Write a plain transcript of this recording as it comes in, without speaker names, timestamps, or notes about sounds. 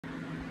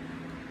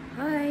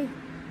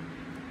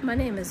My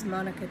name is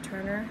Monica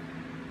Turner.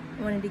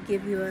 I wanted to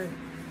give you a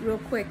real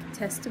quick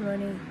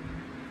testimony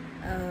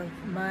of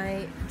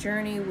my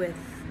journey with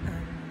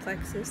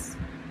plexus.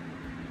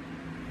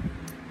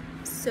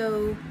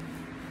 So,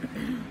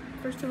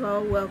 first of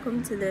all,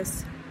 welcome to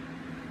this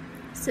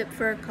Sip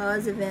for a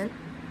Cause event,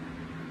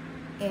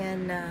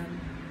 and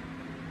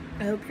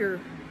I hope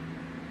you're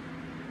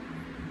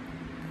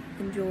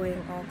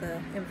enjoying all the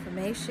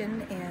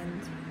information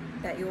and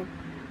that you'll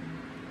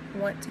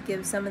want to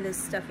give some of this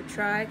stuff a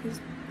try, because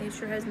it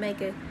sure has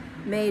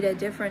made a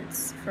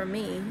difference for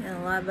me and a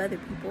lot of other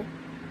people.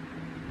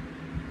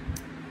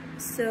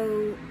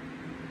 So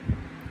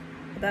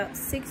about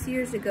 6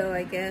 years ago,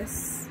 I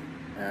guess,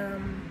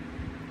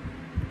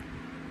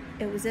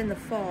 it was in the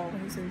fall,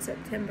 it was in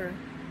September,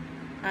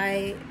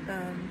 I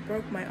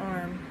broke my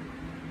arm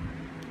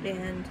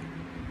and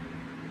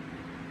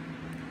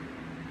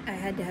I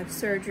had to have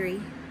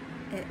surgery.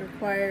 It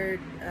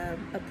required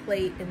a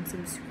plate and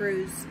some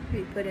screws to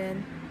be put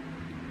in.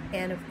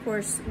 And of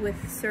course,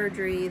 with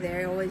surgery,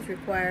 they always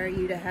require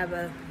you to have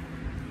a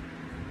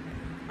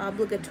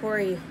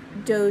obligatory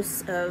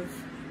dose of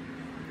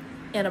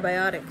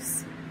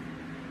antibiotics,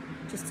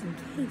 just in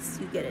case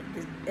you get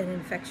an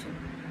infection.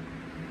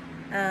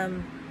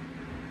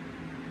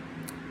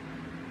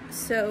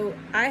 So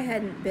I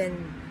hadn't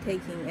been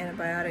taking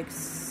antibiotics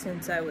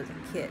since I was a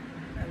kid.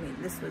 I mean,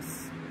 this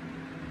was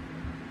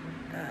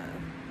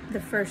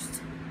the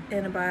first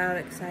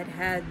antibiotics I'd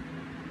had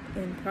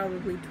in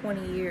probably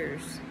 20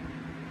 years.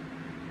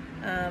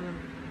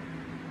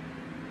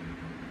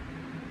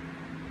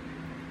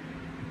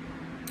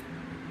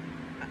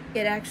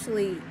 It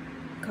actually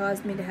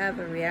caused me to have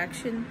a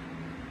reaction,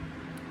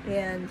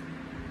 and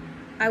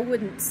I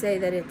wouldn't say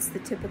that it's the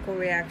typical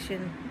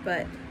reaction,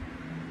 but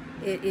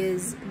it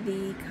is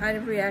the kind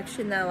of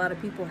reaction that a lot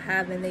of people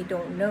have and they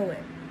don't know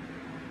it.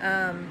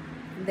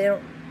 They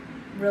don't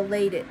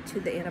relate it to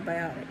the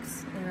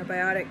antibiotics.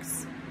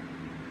 Antibiotics,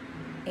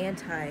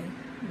 anti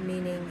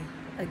meaning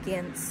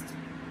against,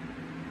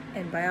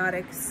 and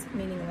biotics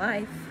meaning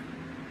life.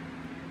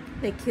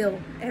 They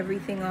kill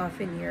everything off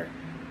in your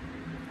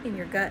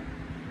gut,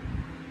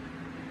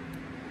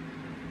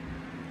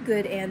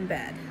 good and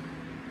bad.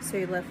 So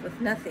you're left with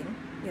nothing.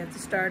 You have to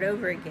start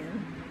over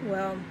again.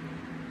 Well,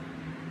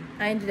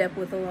 I ended up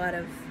with a lot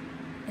of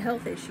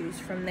health issues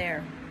from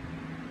there.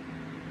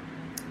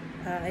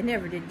 I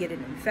never did get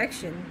an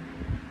infection,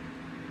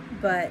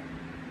 but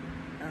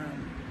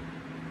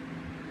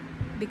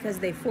because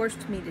they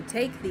forced me to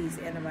take these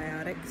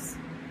antibiotics,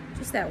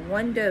 just that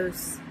one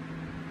dose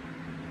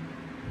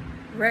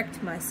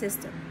wrecked my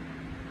system.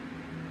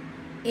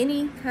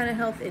 Any kind of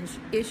health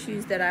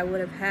issues that I would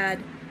have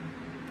had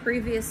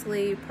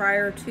previously,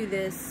 prior to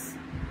this,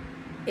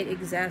 it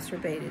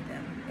exacerbated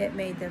them. It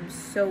made them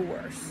so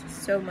worse,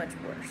 so much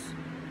worse.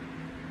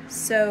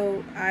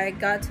 So I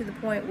got to the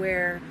point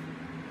where,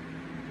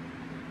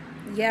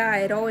 yeah, I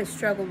had always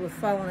struggled with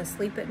falling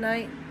asleep at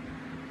night,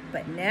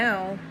 but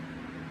now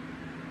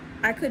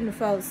I couldn't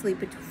fall asleep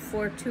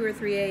before 2 or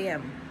 3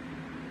 a.m.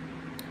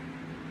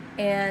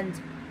 And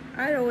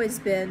I'd always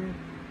been,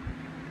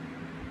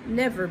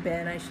 never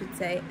been, I should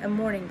say, a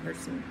morning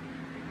person.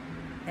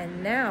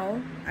 And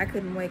now I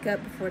couldn't wake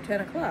up before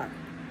 10 o'clock.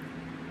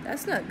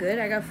 That's not good.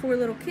 I got 4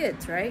 little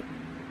kids, right?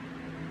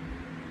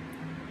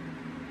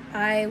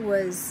 I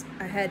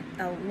had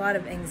a lot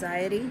of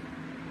anxiety.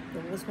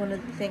 It was one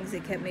of the things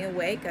that kept me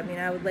awake. I mean,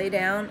 I would lay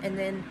down and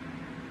then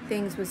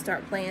things would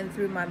start playing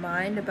through my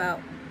mind about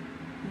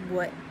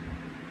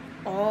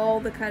all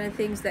the kind of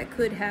things that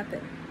could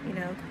happen. You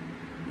know,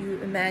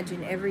 you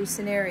imagine every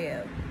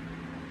scenario.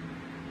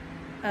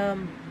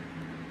 And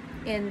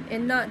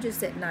not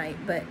just at night,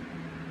 but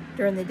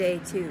during the day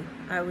too.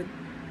 I would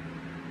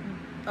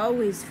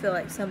always feel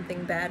like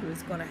something bad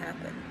was going to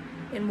happen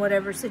in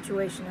whatever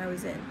situation I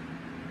was in.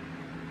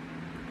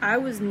 I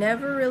was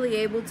never really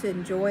able to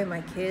enjoy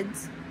my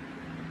kids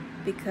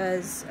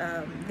because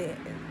the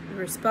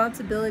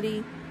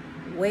responsibility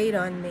weighed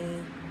on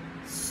me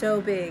so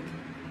big,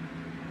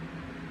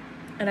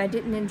 and I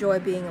didn't enjoy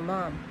being a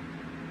mom.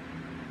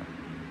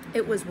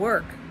 It was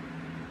work,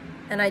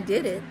 and I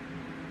did it.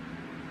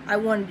 I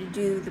wanted to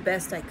do the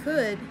best I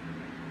could,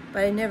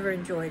 but I never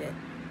enjoyed it.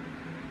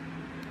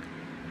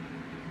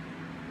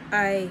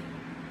 I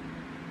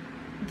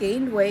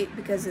gained weight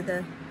because of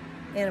the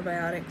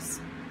antibiotics.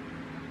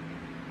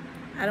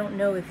 I don't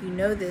know if you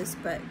know this,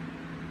 but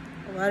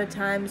a lot of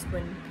times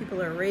when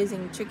people are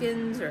raising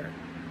chickens or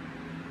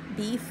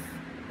beef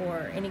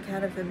or any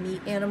kind of a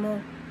meat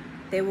animal,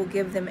 they will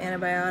give them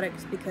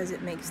antibiotics because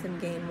it makes them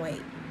gain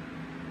weight.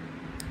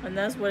 And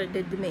that's what it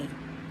did to me.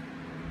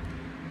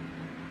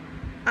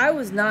 I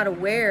was not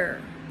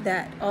aware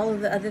that all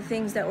of the other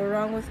things that were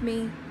wrong with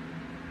me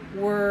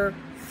were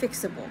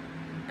fixable.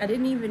 I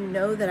didn't even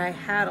know that I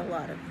had a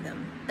lot of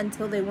them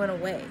until they went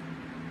away.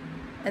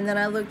 And then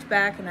I looked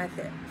back and I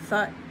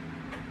thought,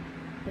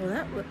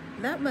 well,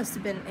 that must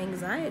have been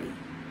anxiety.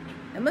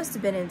 That must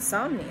have been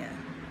insomnia.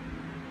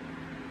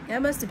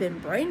 That must have been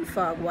brain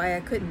fog, why I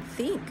couldn't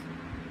think.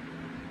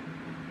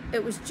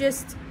 It was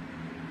just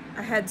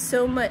I had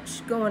so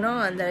much going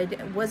on that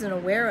I wasn't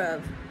aware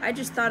of. I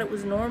just thought it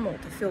was normal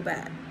to feel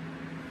bad.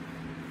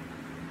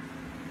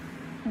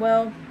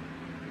 Well,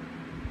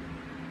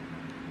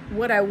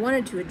 what I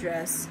wanted to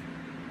address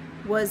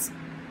was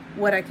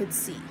what I could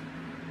see,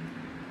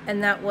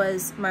 and that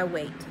was my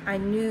weight. I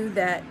knew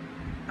that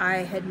I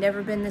had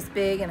never been this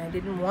big, and I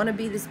didn't want to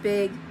be this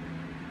big,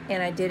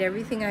 and I did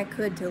everything I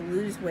could to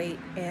lose weight,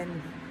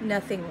 and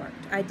nothing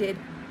worked.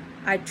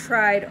 I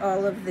tried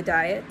all of the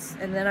diets,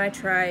 and then I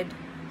tried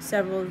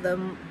several of the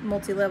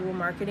multi-level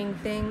marketing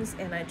things,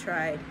 and I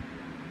tried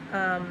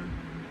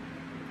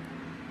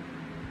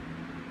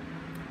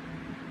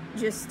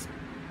just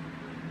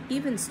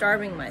even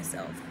starving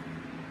myself,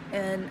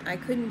 and I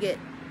couldn't get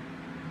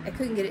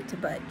it to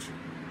budge.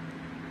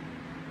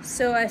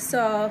 So I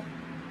saw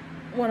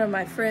one of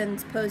my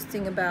friends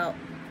posting about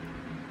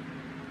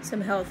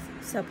some health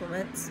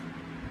supplements,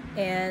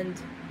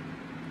 and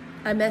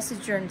I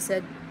messaged her and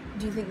said,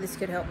 do you think this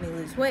could help me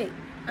lose weight?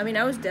 I mean,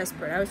 I was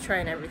desperate. I was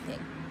trying everything.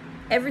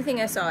 Everything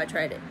I saw, I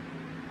tried it.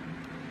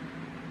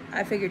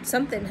 I figured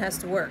something has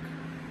to work.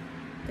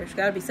 There's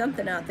got to be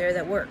something out there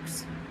that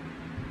works.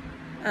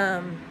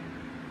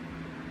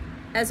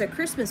 As a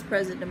Christmas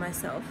present to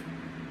myself,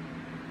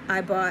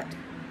 I bought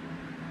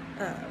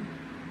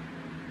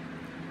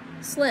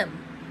Slim,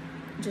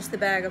 just the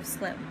bag of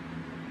Slim.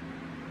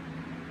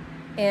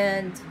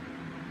 And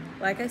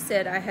like I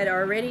said, I had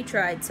already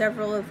tried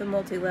several of the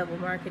multi-level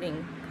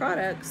marketing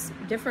products,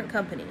 different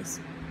companies,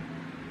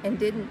 and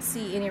didn't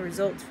see any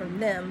results from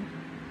them.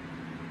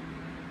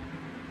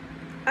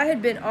 I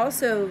had been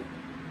also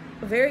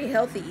a very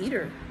healthy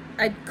eater.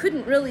 I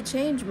couldn't really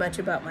change much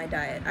about my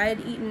diet. I had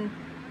eaten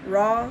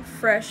raw,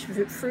 fresh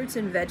fruits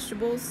and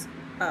vegetables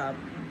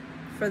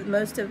for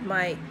most of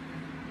my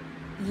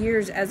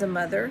years as a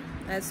mother.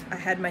 As I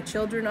had my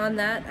children on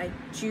that, I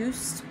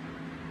juiced.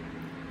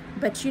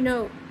 But you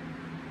know,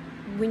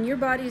 when your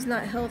body's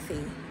not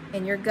healthy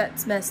and your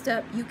gut's messed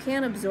up, you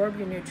can't absorb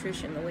your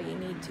nutrition the way you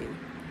need to.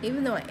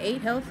 Even though I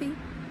ate healthy,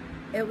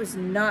 it was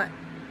not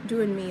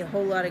doing me a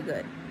whole lot of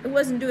good. It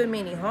wasn't doing me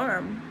any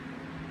harm,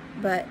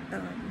 but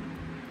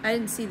I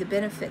didn't see the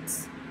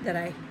benefits that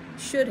I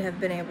should have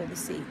been able to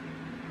see.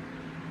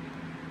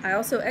 I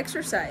also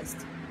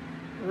exercised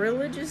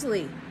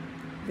religiously,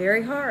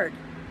 very hard,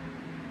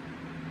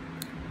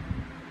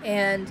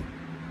 and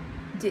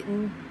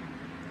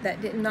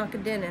that didn't knock a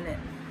dent in it.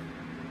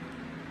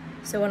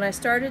 So when I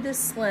started this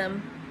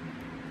Slim,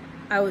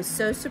 I was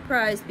so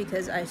surprised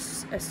because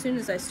as soon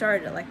as I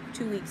started, like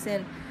 2 weeks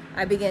in,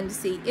 I began to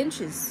see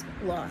inches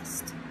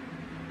lost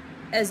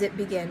as it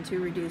began to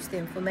reduce the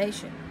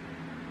inflammation.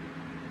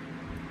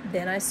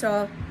 Then I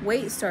saw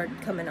weight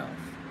started coming off,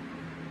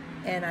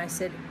 and I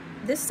said,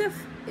 this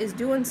stuff is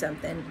doing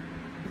something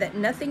that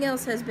nothing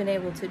else has been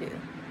able to do.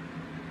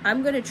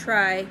 I'm going to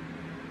try,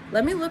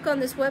 let me look on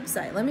this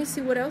website, let me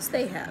see what else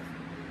they have.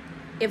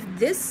 If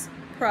this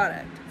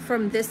product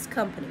from this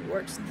company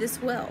works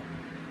this well,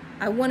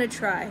 I want to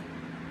try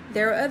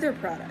their other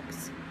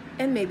products,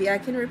 and maybe I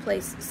can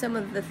replace some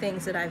of the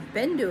things that I've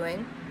been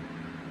doing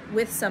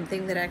with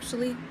something that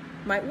actually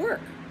might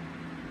work.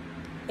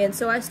 And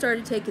so I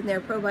started taking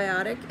their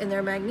probiotic and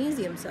their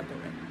magnesium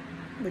supplement,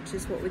 which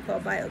is what we call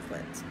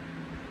BioCleanse.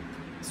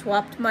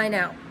 Swapped mine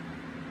out.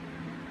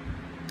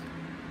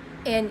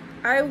 And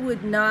I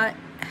would not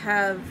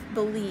have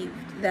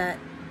believed that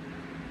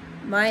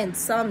my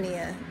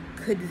insomnia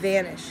could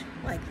vanish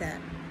like that.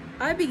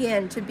 I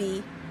began to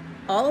be,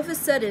 all of a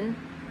sudden,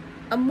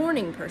 a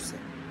morning person.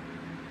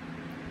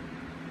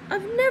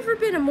 I've never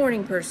been a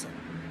morning person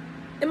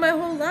in my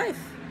whole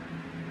life.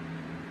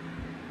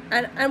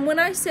 And when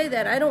I say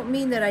that, I don't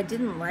mean that I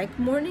didn't like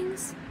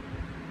mornings.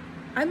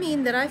 I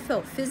mean that I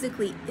felt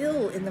physically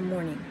ill in the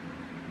morning.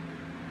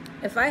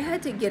 If I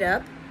had to get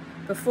up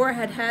before I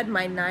had had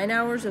my 9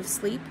 hours of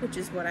sleep, which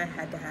is what I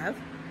had to have,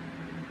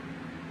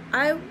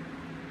 I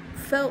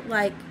felt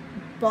like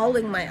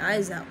bawling my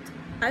eyes out.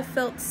 I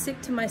felt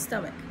sick to my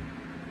stomach.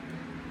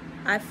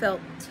 I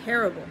felt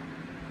terrible.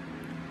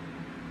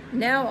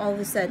 Now, all of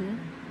a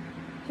sudden,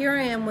 here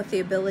I am with the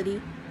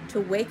ability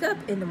to wake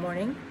up in the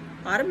morning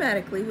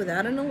automatically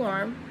without an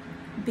alarm,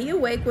 be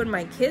awake when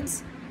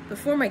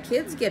before my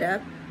kids get up,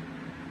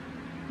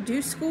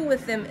 do school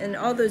with them, and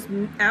all those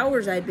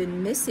hours I'd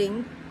been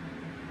missing.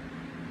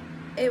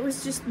 It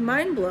was just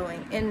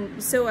mind-blowing.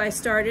 And so I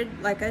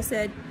started, like I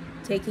said,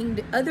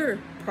 taking other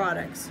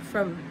products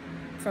from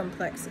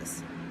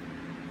Plexus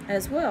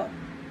as well.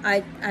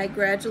 I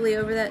gradually,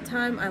 over that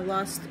time, I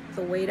lost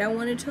the weight I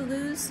wanted to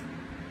lose.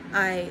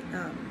 I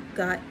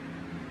got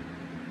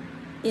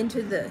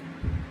into the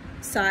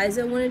size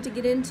I wanted to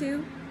get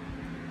into,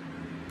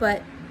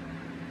 but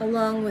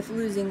along with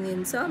losing the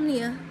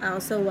insomnia, I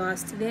also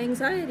lost the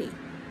anxiety.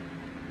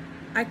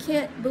 I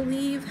can't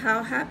believe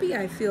how happy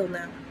I feel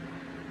now.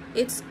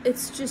 It's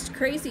just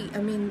crazy. I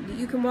mean,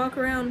 you can walk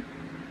around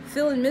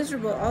feeling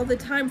miserable all the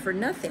time for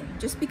nothing,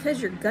 just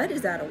because your gut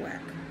is out of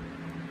whack.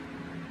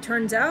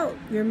 Turns out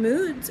your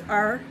moods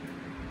are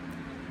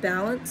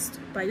balanced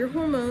by your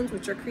hormones,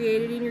 which are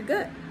created in your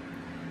gut.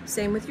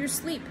 Same with your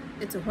sleep.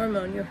 It's a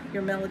hormone.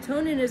 Your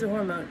melatonin is a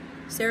hormone.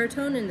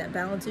 Serotonin, that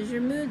balances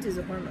your moods, is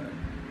a hormone.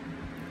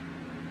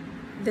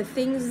 The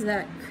things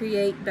that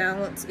create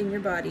balance in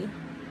your body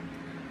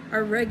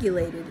are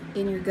regulated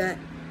in your gut.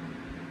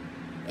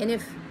 And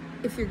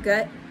if your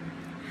gut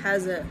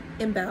has an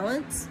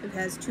imbalance, if it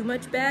has too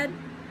much bad,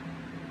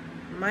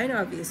 mine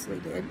obviously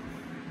did,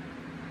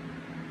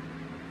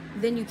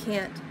 then you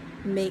can't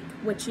make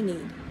what you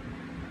need.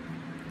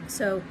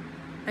 So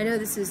I know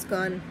this has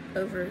gone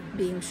over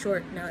being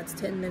short. Now it's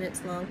 10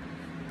 minutes long,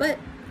 but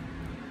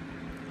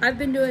I've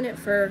been doing it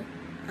for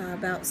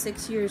about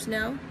 6 years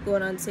now,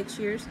 going on 6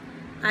 years.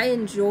 I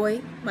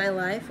enjoy my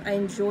life. I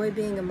enjoy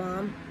being a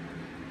mom.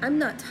 I'm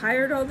not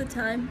tired all the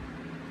time.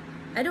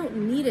 I don't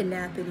need a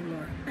nap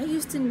anymore. I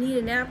used to need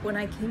a nap when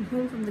I came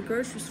home from the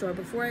grocery store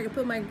before I could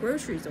put my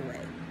groceries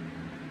away.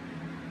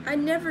 I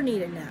never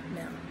need a nap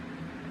now.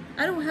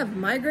 I don't have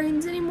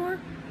migraines anymore.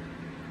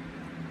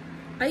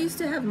 I used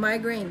to have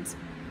migraines,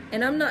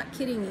 and I'm not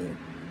kidding you.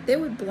 They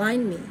would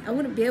blind me. I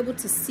wouldn't be able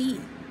to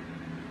see.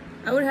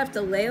 I would have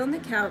to lay on the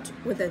couch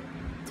with a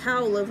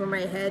towel over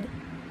my head,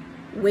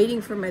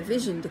 waiting for my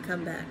vision to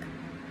come back.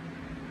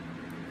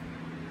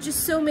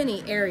 Just so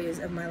many areas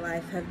of my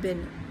life have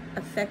been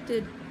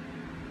affected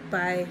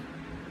by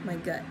my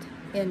gut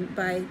and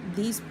by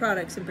these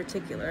products in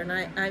particular.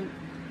 And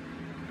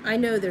I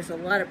know there's a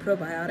lot of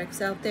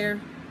probiotics out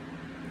there.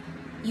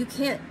 You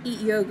can't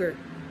eat yogurt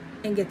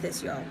and get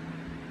this, y'all.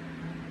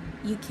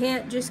 You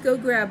can't just go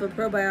grab a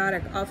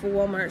probiotic off a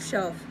Walmart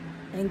shelf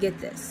and get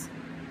this.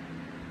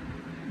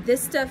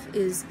 This stuff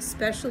is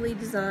specially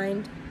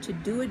designed to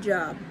do a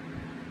job,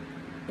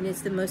 and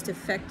it's the most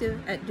effective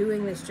at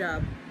doing this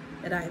job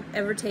that I've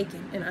ever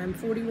taken, and I'm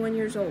 41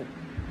 years old.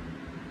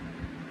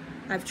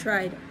 I've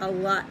tried a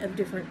lot of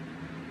different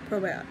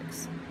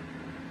probiotics.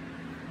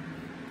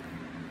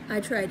 I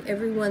tried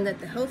every one that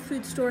the health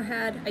food store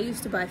had. I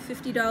used to buy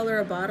 $50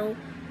 a bottle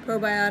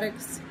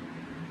probiotics,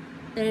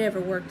 and it never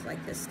worked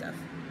like this stuff.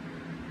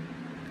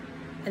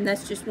 And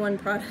that's just one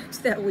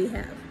product that we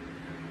have,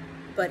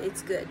 but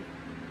it's good.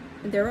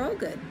 They're all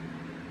good.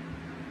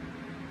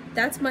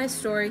 That's my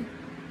story,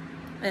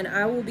 and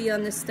I will be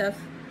on this stuff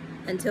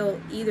until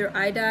either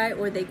I die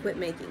or they quit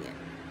making it,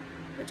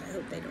 which I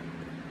hope they don't.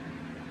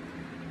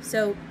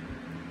 So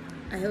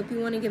I hope you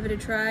want to give it a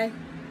try,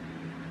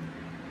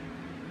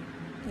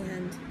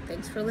 and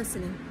thanks for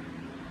listening.